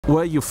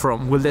Where are you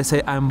from? Will they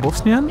say I'm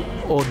Bosnian,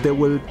 or they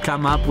will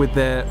come up with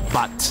the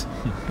but?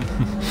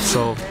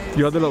 So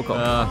you're the local.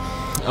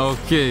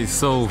 Okay,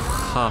 so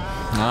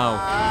now.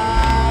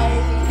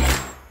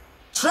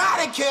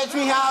 Try to catch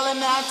me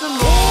howling at the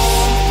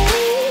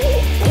moon.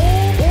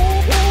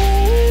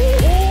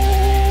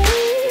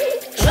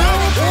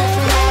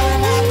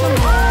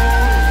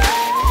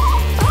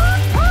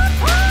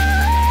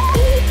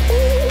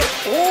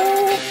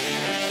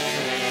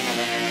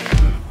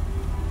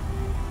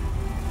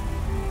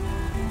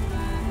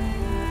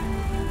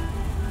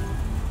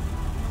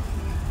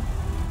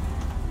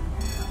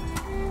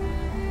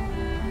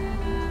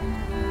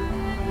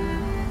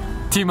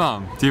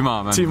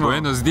 Timam, and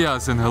buenos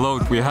dias and hello.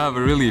 We have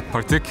a really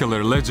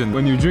particular legend.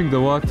 When you drink the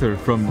water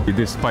from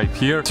this pipe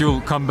here,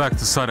 you'll come back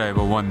to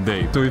Sarajevo one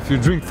day. So if you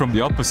drink from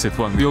the opposite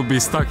one, you'll be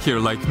stuck here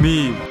like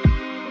me.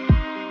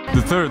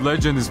 The third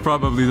legend is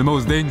probably the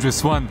most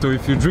dangerous one. So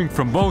if you drink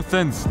from both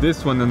ends,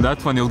 this one and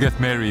that one, you'll get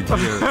married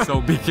here.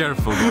 So be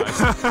careful,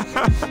 guys.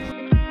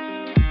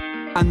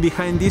 And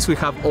behind this we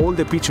have all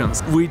the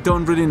pigeons. We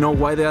don't really know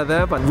why they are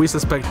there, but we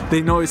suspect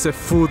they know it's a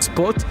food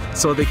spot,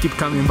 so they keep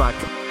coming back.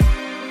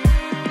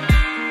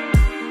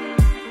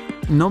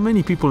 Not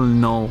many people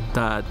know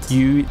that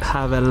you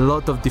have a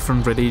lot of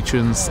different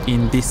religions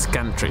in this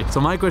country. So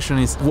my question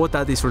is, what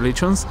are these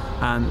religions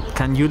and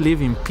can you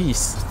live in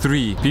peace?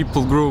 Three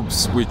people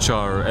groups which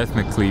are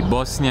ethnically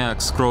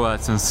Bosniaks,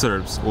 Croats and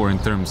Serbs, or in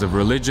terms of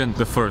religion.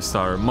 The first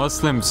are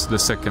Muslims, the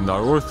second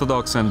are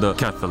Orthodox and the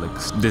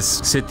Catholics. This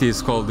city is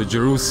called the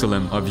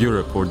Jerusalem of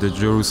Europe, or the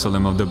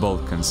Jerusalem of the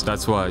Balkans.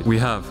 That's why we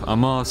have a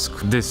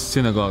mosque, this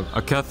synagogue,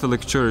 a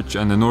Catholic church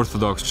and an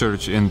Orthodox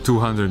church in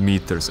 200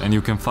 meters, and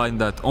you can find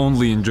that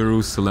only in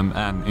Jerusalem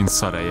and in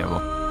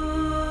Sarajevo.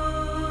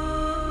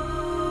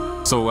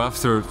 So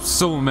after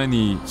so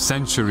many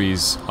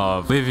centuries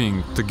of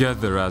living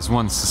together as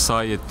one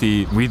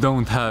society, we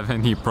don't have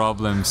any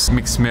problems.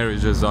 Mixed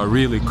marriages are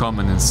really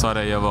common in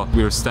Sarajevo.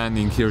 We are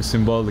standing here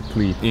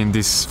symbolically in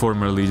this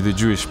formerly the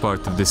Jewish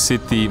part of the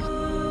city.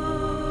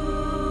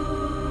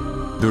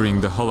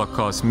 During the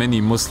Holocaust, many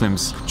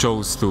Muslims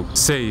chose to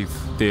save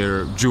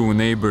their Jew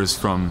neighbors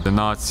from the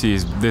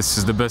Nazis. This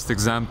is the best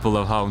example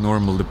of how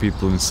normal the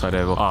people in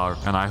Sarajevo are.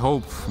 And I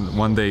hope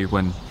one day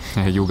when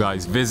you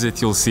guys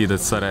visit, you'll see that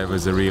Sarajevo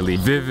is a really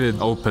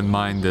vivid,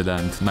 open-minded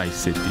and nice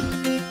city.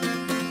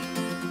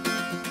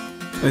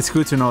 It's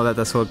good to know that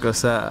as well,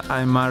 because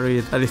I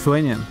married a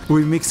Lithuanian.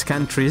 We mix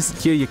countries.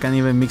 Here you can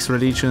even mix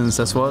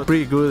religions as well.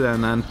 Pretty good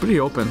and pretty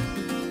open.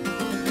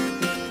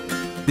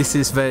 This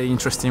is very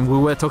interesting. We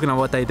were talking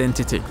about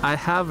identity. I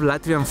have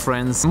Latvian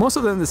friends. Most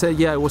of them they say,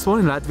 yeah, I was born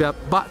in Latvia,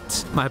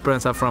 but my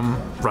parents are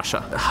from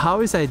Russia.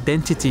 How is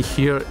identity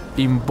here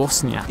in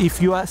Bosnia?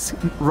 If you ask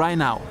right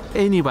now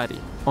anybody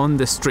on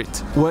the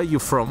street, where are you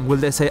from? Will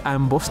they say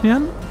I'm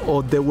Bosnian,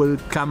 or they will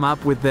come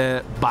up with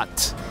the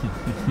but?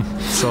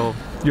 So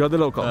you're the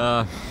local.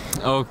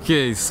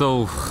 Okay,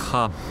 so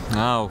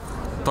now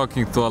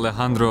talking to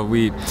Alejandro,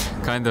 we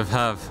kind of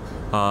have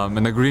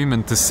an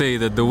agreement to say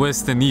that the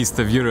west and east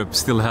of Europe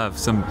still have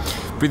some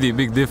pretty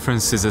big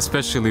differences,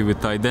 especially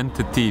with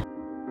identity.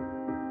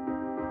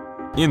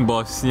 In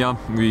Bosnia,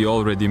 we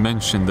already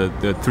mentioned that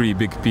the three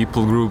big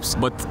people groups,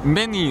 but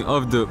many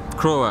of the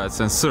Croats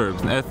and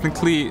Serbs,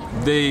 ethnically,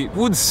 they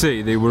would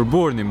say they were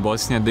born in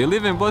Bosnia, they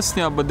live in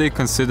Bosnia, but they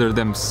consider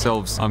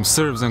themselves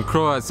Serbs and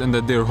Croats, and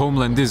that their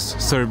homeland is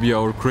Serbia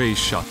or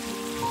Croatia.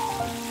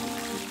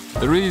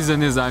 The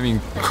reason is,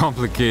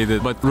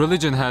 complicated, but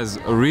religion has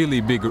a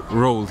really big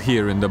role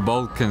here in the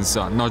Balkans,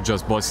 not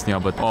just Bosnia,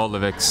 but all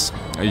of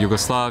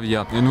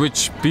ex-Yugoslavia, in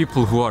which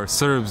people who are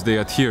Serbs, they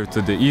adhere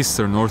to the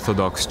Eastern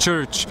Orthodox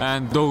Church,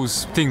 and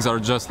those things are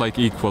just like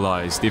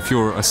equalized. If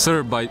you're a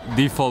Serb, by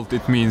default,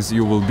 it means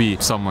you will be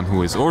someone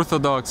who is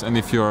Orthodox, and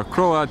if you're a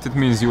Croat, it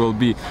means you will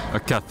be a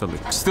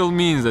Catholic. Still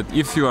means that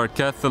if you are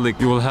Catholic,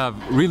 you will have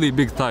really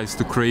big ties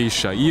to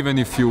Croatia. Even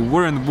if you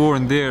weren't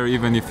born there,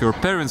 even if your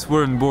parents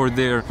weren't born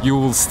there, you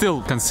will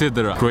still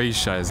consider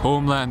Croatia as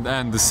homeland,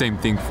 and the same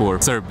thing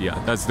for Serbia.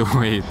 That's the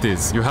way it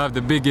is. You have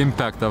the big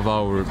impact of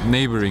our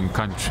neighboring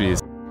countries.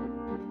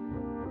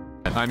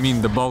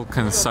 The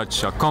Balkans,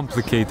 such a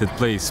complicated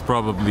place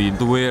probably,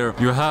 where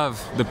you have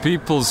the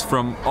peoples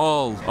from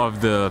all of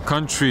the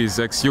countries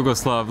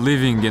ex-Yugoslav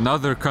living in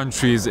other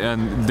countries,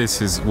 and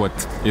this is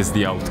what is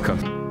the outcome.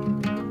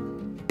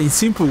 In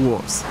simple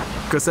words,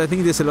 because I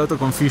think there's a lot of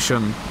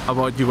confusion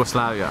about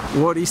Yugoslavia.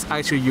 What is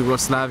actually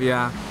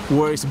Yugoslavia?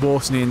 Where is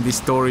Bosnia in this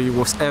story?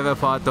 Was ever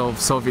part of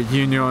Soviet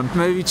Union?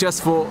 Maybe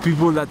just for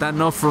people that are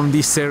not from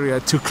this area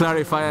to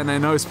clarify, and I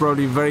know it's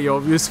probably very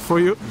obvious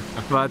for you,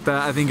 but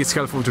I think it's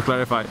helpful to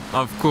clarify.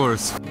 Of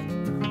course.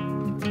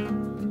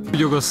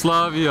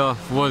 Yugoslavia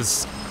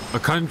was a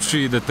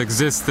country that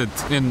existed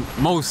in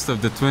most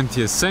of the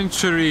 20th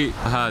century,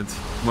 had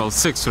well,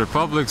 6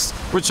 republics,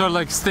 which are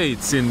like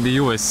states in the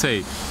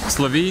USA.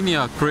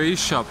 Slovenia,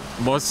 Croatia,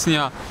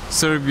 Bosnia,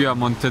 Serbia,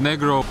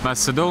 Montenegro,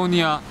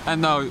 Macedonia,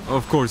 and now,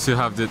 of course, you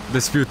have the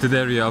disputed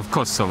area of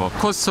Kosovo.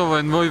 Kosovo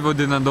and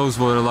Vojvodina, those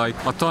were like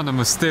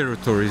autonomous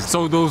territories,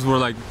 so those were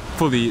like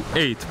fully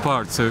 8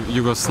 parts of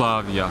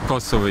Yugoslavia.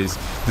 Kosovo is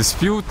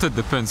disputed,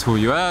 depends who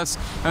you ask,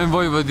 and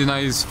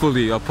Vojvodina is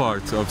fully a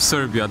part of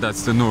Serbia,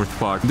 that's the north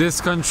part. This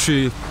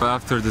country,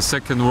 after the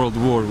Second World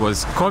War,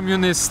 was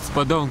communist,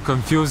 but don't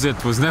confuse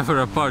it, was never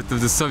a part of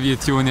the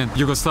Soviet Union.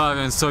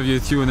 Yugoslavia and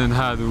Soviet Union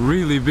had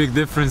really big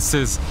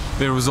differences.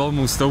 There was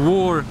almost a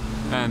war,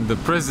 and the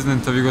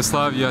president of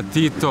Yugoslavia,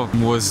 Tito,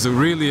 was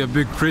really a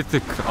big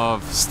critic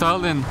of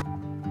Stalin.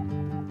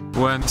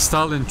 When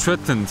Stalin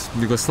threatened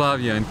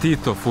Yugoslavia and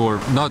Tito for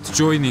not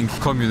joining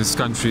communist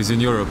countries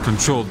in Europe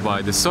controlled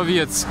by the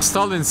Soviets,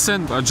 Stalin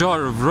sent a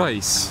jar of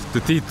rice to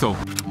Tito.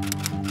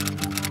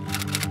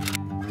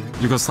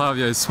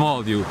 Yugoslavia is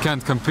small, you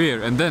can't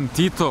compare. And then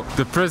Tito,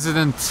 the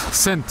president,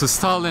 sent to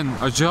Stalin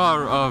a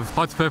jar of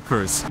hot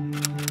peppers.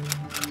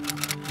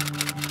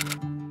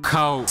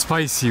 How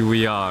spicy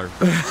we are.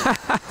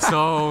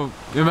 So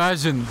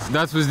imagine,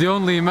 that was the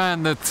only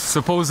man that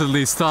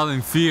supposedly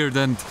Stalin feared,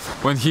 and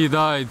when he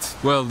died,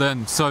 well,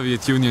 then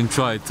Soviet Union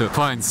tried to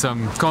find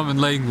some common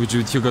language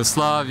with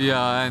Yugoslavia,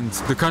 and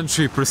the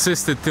country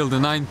persisted till the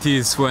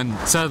 90s, when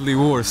sadly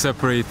war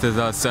separated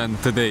us,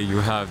 and today you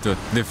have the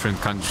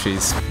different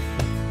countries.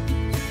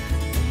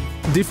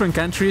 Different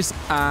countries,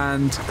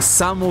 and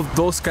some of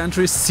those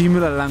countries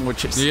similar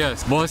languages.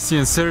 Yes,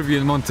 Bosnian,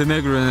 Serbian,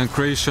 Montenegrin and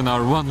Croatian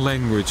are one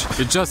language.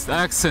 It's just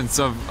accents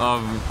of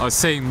a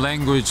same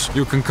language.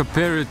 You can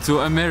compare it to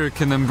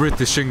American and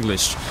British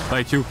English.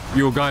 Like you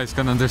guys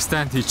can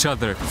understand each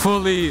other.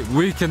 Fully,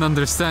 we can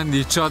understand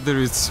each other.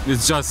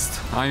 It's just,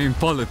 I mean,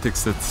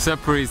 politics that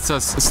separates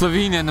us.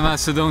 Slovenian and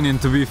Macedonian,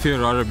 to be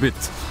fair, are a bit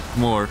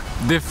more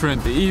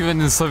different.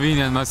 Even in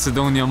Slovenia and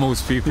Macedonia,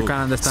 most people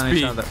can understand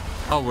each other.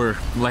 Our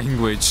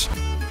language.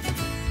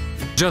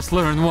 Just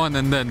learn one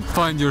and then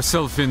find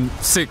yourself in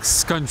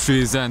 6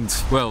 countries, and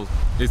well,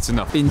 it's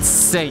enough.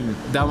 Insane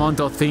the amount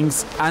of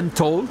things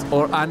untold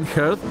or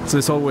unheard, so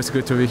it's always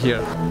good to be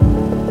here.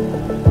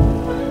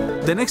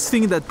 The next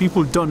thing that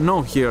people don't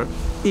know here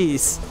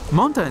is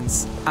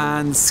mountains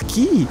and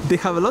ski. They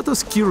have a lot of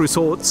ski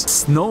resorts,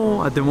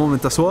 snow at the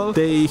moment as well.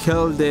 They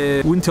held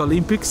the Winter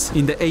Olympics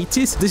in the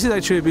 80s. This is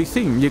actually a big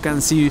thing. You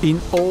can see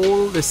in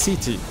all the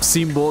city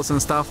symbols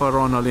and stuff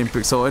around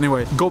Olympics. So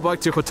anyway, go back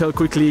to your hotel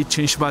quickly,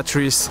 change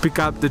batteries, pick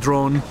up the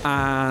drone,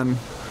 and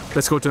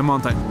let's go to the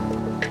mountain.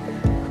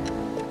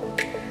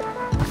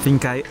 I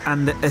think I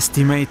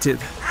underestimated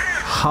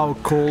how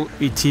cold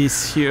it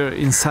is here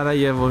in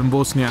Sarajevo in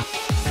Bosnia.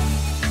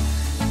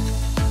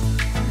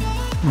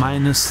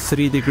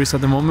 -3 degrees at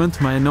the moment.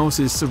 My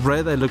nose is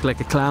red, I look like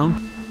a clown.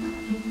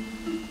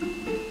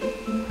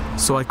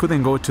 So I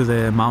couldn't go to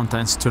the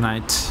mountains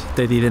tonight.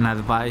 They didn't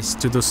advise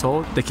to do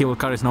so. The cable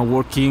car is not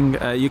working.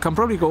 You can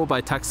probably go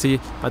by taxi,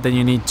 but then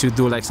you need to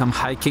do like some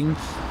hiking,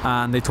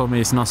 and they told me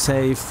it's not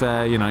safe.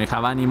 You know, you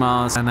have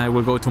animals, and I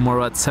will go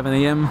tomorrow at 7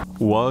 AM.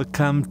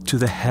 Welcome to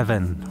the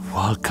heaven.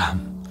 Welcome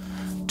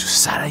to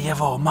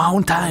Sarajevo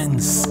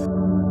mountains.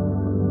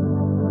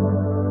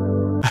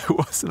 I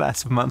was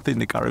last month in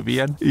the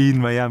Caribbean,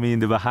 in Miami, in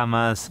the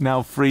Bahamas,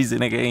 now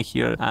freezing again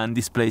here, and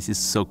this place is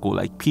so cool.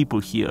 Like, people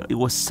here, it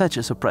was such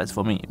a surprise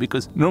for me,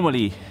 because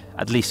normally,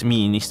 at least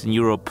me in Eastern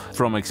Europe,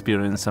 from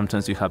experience,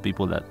 sometimes you have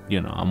people that, you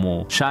know, are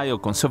more shy or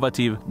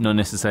conservative, not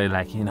necessarily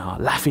like, you know,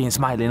 laughing and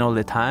smiling all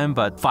the time,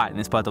 but fine,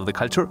 it's part of the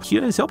culture.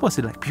 Here is the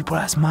opposite, like, people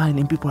are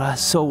smiling, people are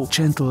so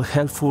gentle,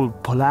 helpful,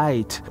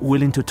 polite,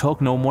 willing to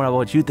talk, know more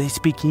about you. They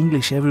speak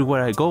English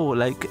everywhere I go,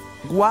 like,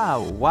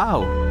 wow,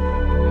 wow.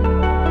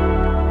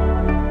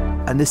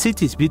 And the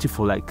city is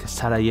beautiful, like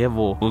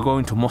Sarajevo. We're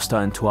going to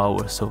Mostar in 2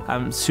 hours, so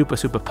I'm super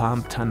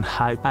pumped and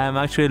hyped. I am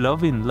actually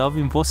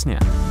loving Bosnia.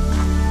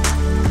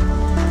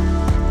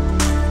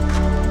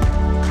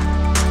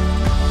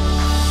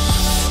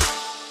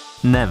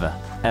 Never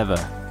ever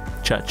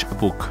judge a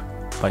book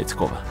by its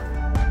cover.